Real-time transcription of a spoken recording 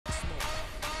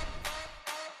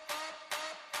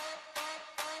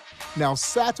Now,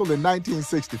 Satchel in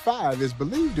 1965 is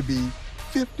believed to be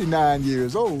 59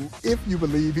 years old if you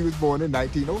believe he was born in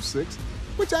 1906,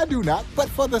 which I do not, but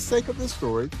for the sake of the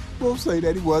story, we'll say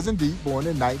that he was indeed born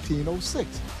in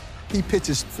 1906. He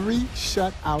pitches 3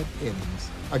 shutout innings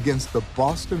against the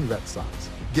Boston Red Sox,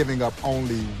 giving up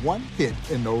only 1 hit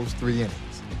in those 3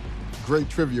 innings. Great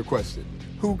trivia question.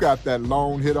 Who got that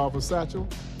long hit off of Satchel?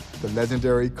 The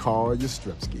legendary Carl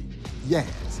Yastrzemski.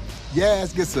 Yaz.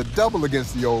 Yaz gets a double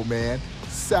against the old man.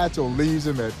 Satchel leaves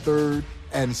him at third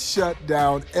and shut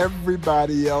down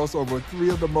everybody else over 3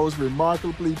 of the most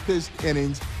remarkably pitched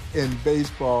innings in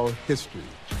baseball history.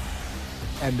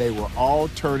 And they were all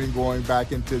turning, going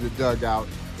back into the dugout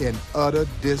in utter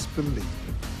disbelief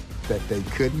that they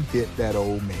couldn't hit that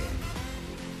old man.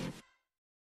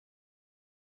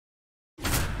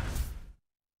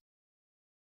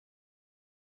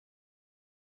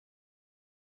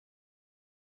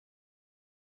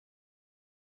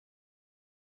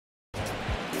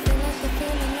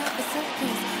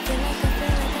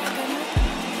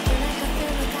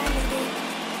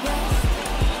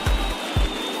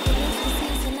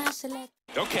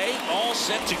 Okay, all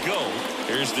set to go.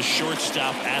 Here's the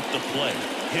shortstop at the plate,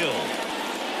 Hill.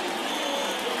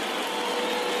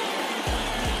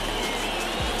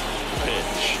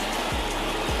 Pitch.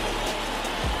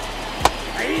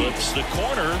 Flips the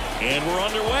corner, and we're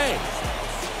underway.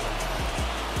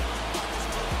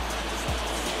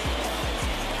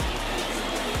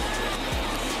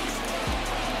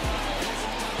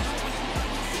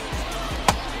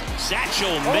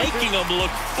 Satchel making him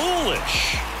look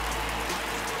foolish.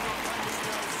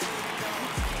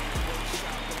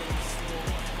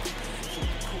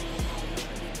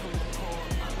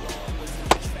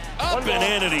 Up and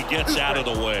in, and he gets out of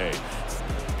the way.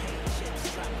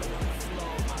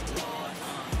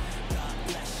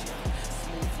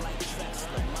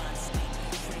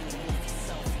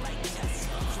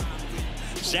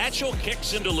 Satchel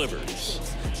kicks and delivers.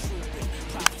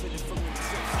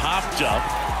 Popped up.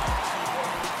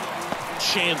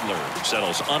 Chandler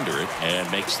settles under it and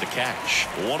makes the catch.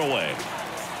 1 away.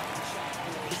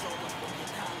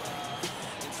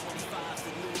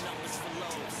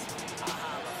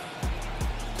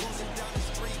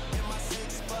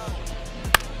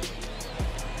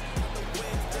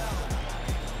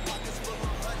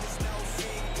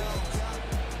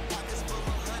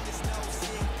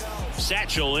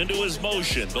 Satchel into his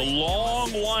motion. The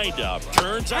long windup.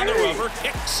 Turns on the rubber.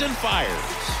 Kicks and fires.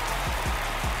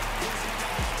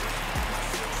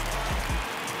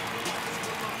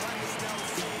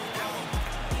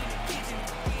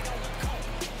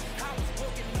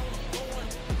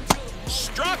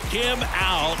 Struck him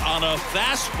out on a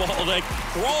fastball that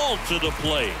crawled to the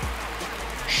plate.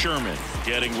 Sherman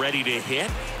getting ready to hit.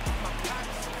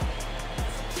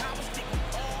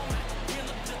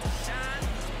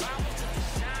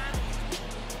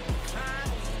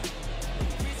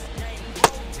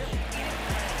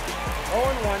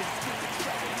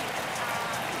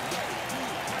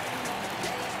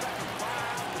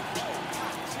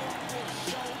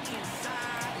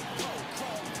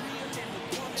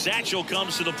 Satchel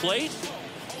comes to the plate.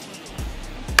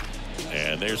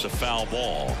 And there's a foul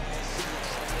ball.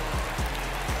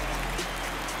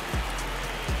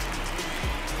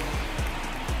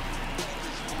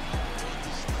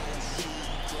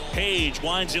 Page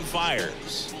winds and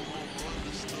fires.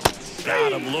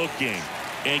 Got him looking.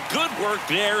 And good work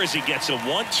there as he gets a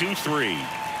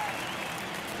 1-2-3.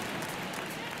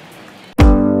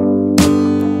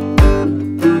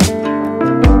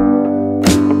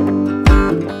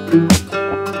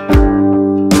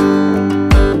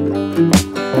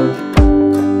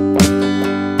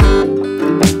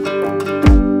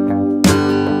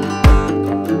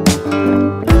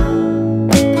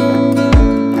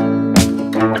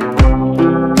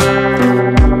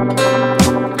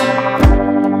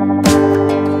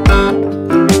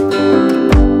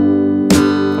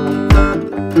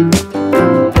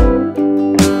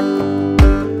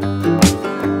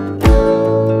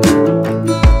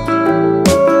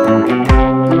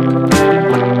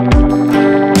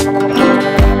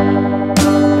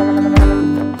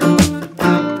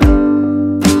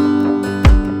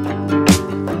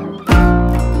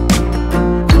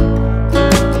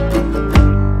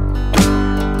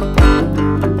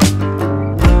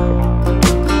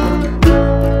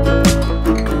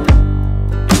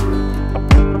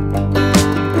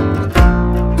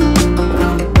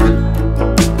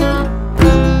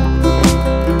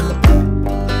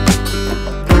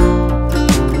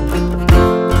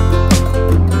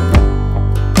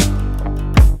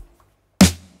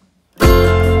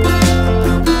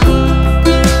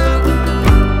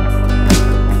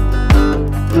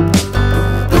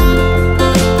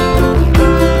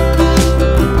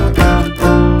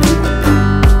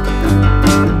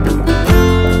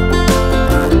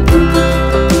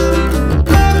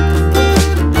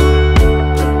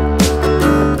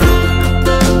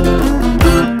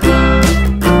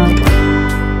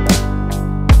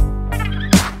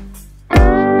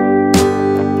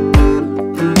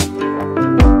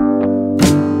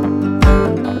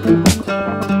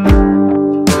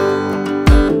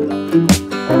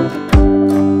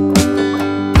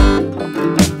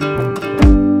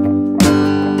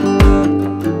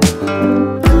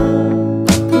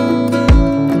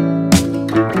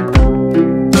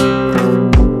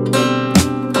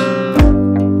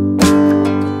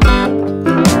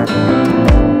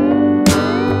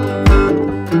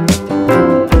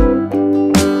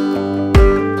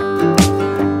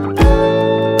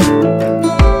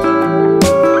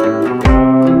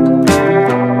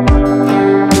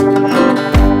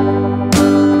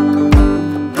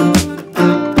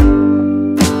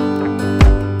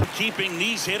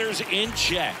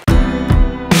 check.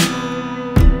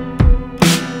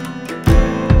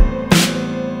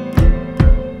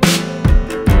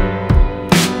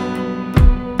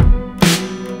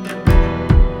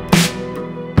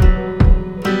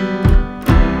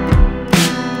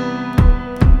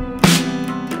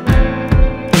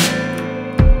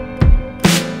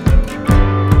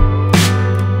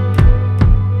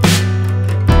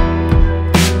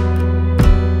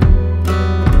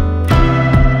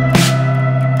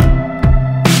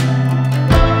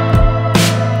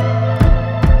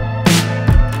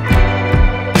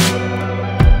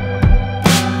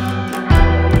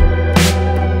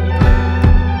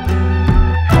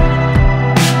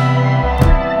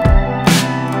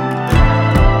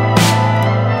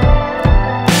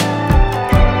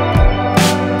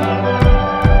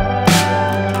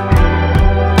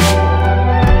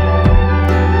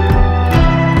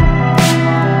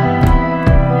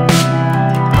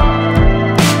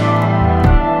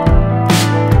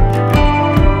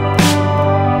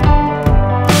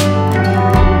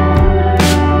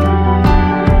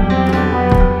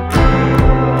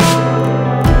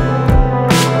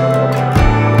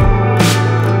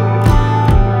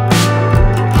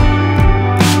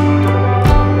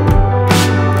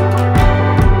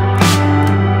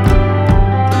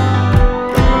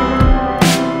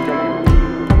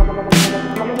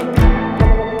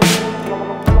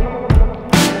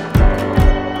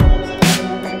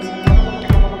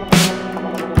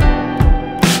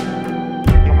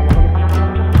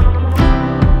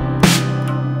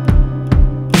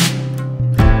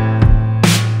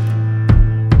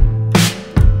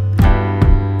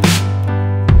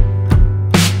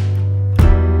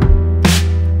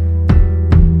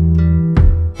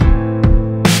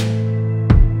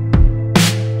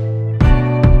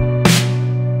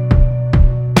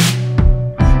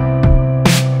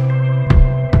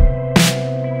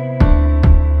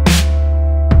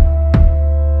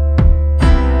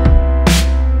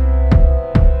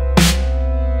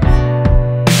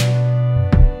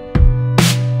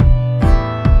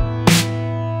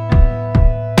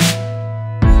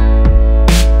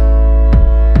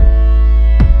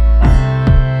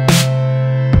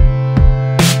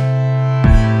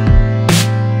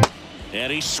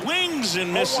 Swings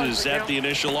and misses at the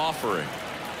initial offering.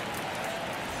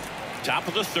 Top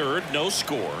of the third, no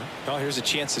score. Well, here's a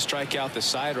chance to strike out the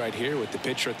side right here with the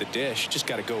pitcher at the dish. Just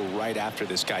got to go right after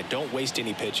this guy. Don't waste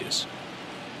any pitches.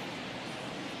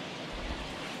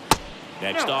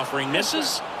 Next offering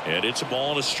misses, and it's a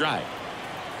ball and a strike.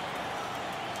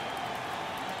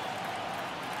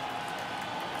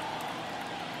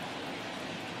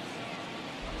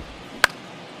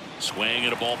 Swing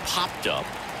and a ball popped up.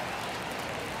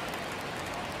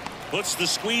 Puts the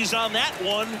squeeze on that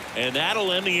one, and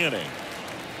that'll end the inning.